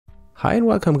Hi and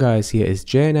welcome guys, here is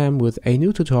JNM with a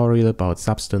new tutorial about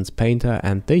Substance Painter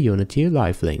and the Unity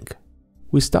Live Link.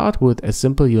 We start with a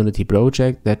simple Unity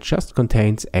project that just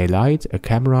contains a light, a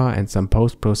camera and some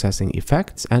post-processing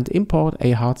effects, and import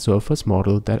a hard surface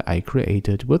model that I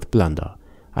created with Blender.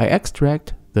 I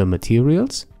extract the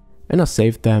materials and I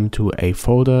save them to a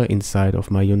folder inside of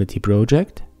my Unity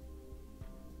project.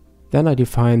 Then I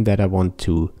define that I want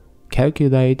to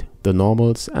calculate the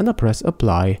normals and I press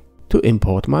apply to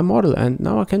import my model, and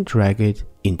now I can drag it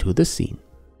into the scene.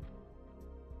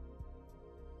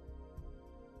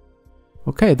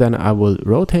 Okay, then I will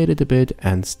rotate it a bit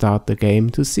and start the game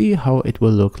to see how it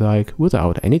will look like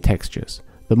without any textures.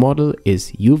 The model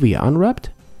is UV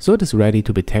unwrapped, so it is ready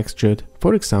to be textured,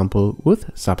 for example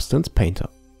with Substance Painter.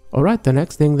 Alright, the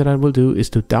next thing that I will do is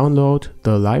to download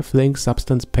the Live Link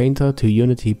Substance Painter to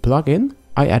Unity plugin.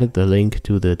 I added the link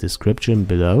to the description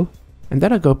below. And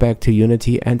then I go back to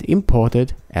Unity and import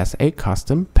it as a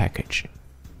custom package.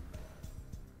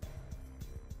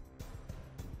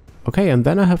 Okay, and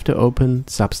then I have to open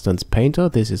Substance Painter.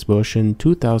 This is version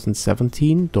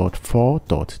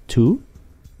 2017.4.2.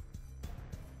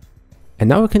 And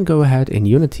now I can go ahead in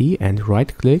Unity and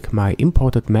right click my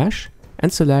imported mesh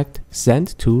and select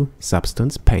Send to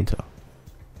Substance Painter.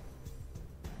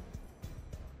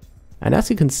 And as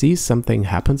you can see, something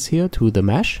happens here to the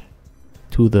mesh,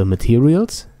 to the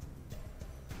materials,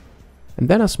 and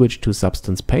then I switch to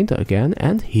Substance Painter again,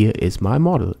 and here is my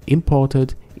model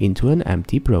imported into an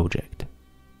empty project.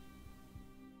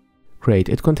 Great,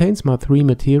 it contains my three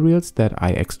materials that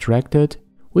I extracted,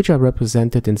 which are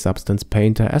represented in Substance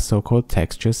Painter as so-called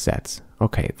texture sets.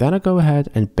 Okay, then I go ahead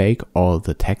and bake all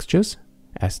the textures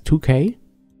as 2K,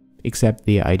 except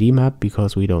the ID map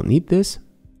because we don't need this.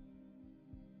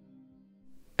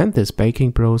 And this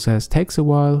baking process takes a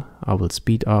while. I will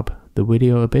speed up the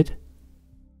video a bit.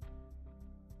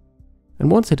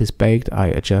 And once it is baked, I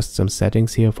adjust some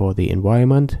settings here for the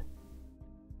environment.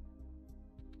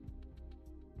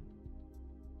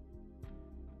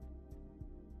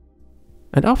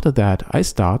 And after that, I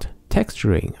start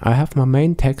texturing. I have my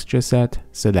main texture set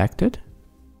selected.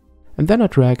 And then I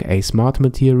drag a smart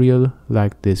material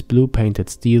like this blue painted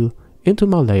steel into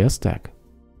my layer stack.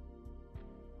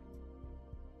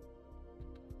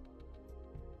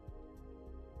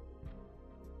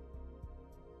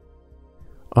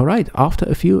 Alright, after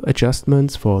a few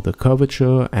adjustments for the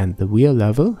curvature and the wear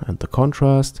level and the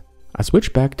contrast, I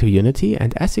switch back to Unity,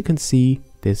 and as you can see,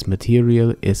 this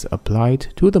material is applied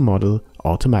to the model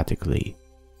automatically.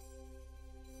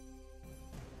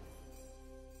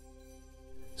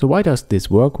 So why does this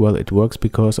work? Well, it works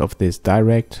because of this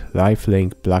direct Live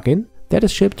Link plugin that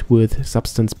is shipped with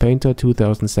Substance Painter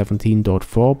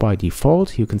 2017.4 by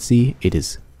default. You can see it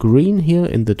is green here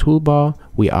in the toolbar.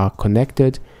 We are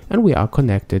connected, and we are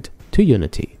connected to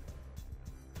Unity.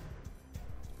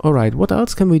 Alright, what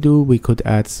else can we do? We could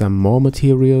add some more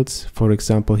materials, for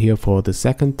example here for the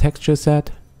second texture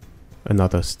set,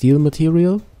 another steel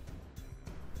material.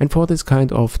 And for this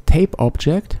kind of tape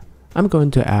object, I'm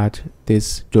going to add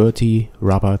this dirty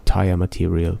rubber tire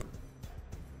material.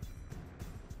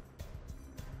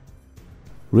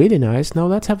 Really nice. Now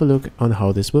let's have a look on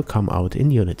how this will come out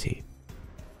in Unity.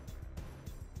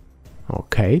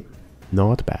 Okay,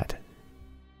 not bad.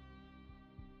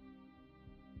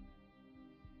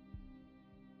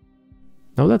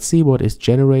 Now let's see what is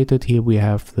generated. Here we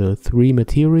have the three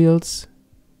materials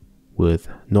with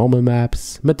normal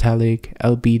maps, metallic,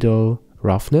 albedo,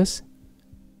 roughness.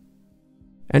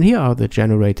 And here are the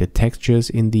generated textures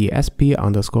in the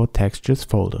sp_textures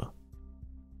folder.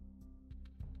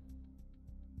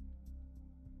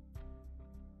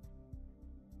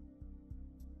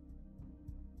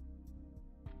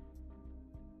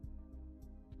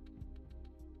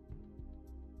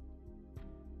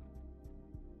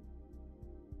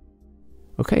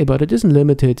 Okay, but it isn't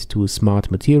limited to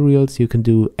smart materials. You can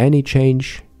do any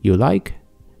change you like.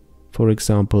 For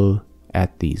example, add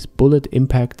these bullet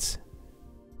impacts.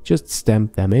 Just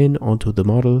stamp them in onto the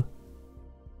model.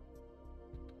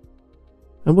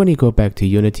 And when you go back to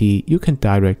Unity, you can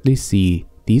directly see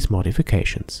these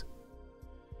modifications.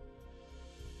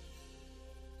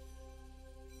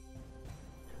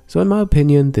 So in my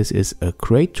opinion, this is a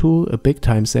great tool, a big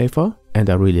time saver, and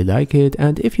I really like it.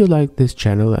 And if you like this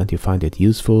channel and you find it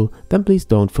useful, then please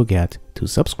don't forget to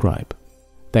subscribe.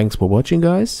 Thanks for watching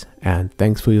guys, and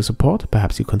thanks for your support.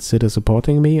 Perhaps you consider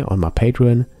supporting me on my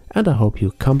Patreon, and I hope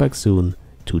you come back soon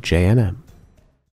to JNM.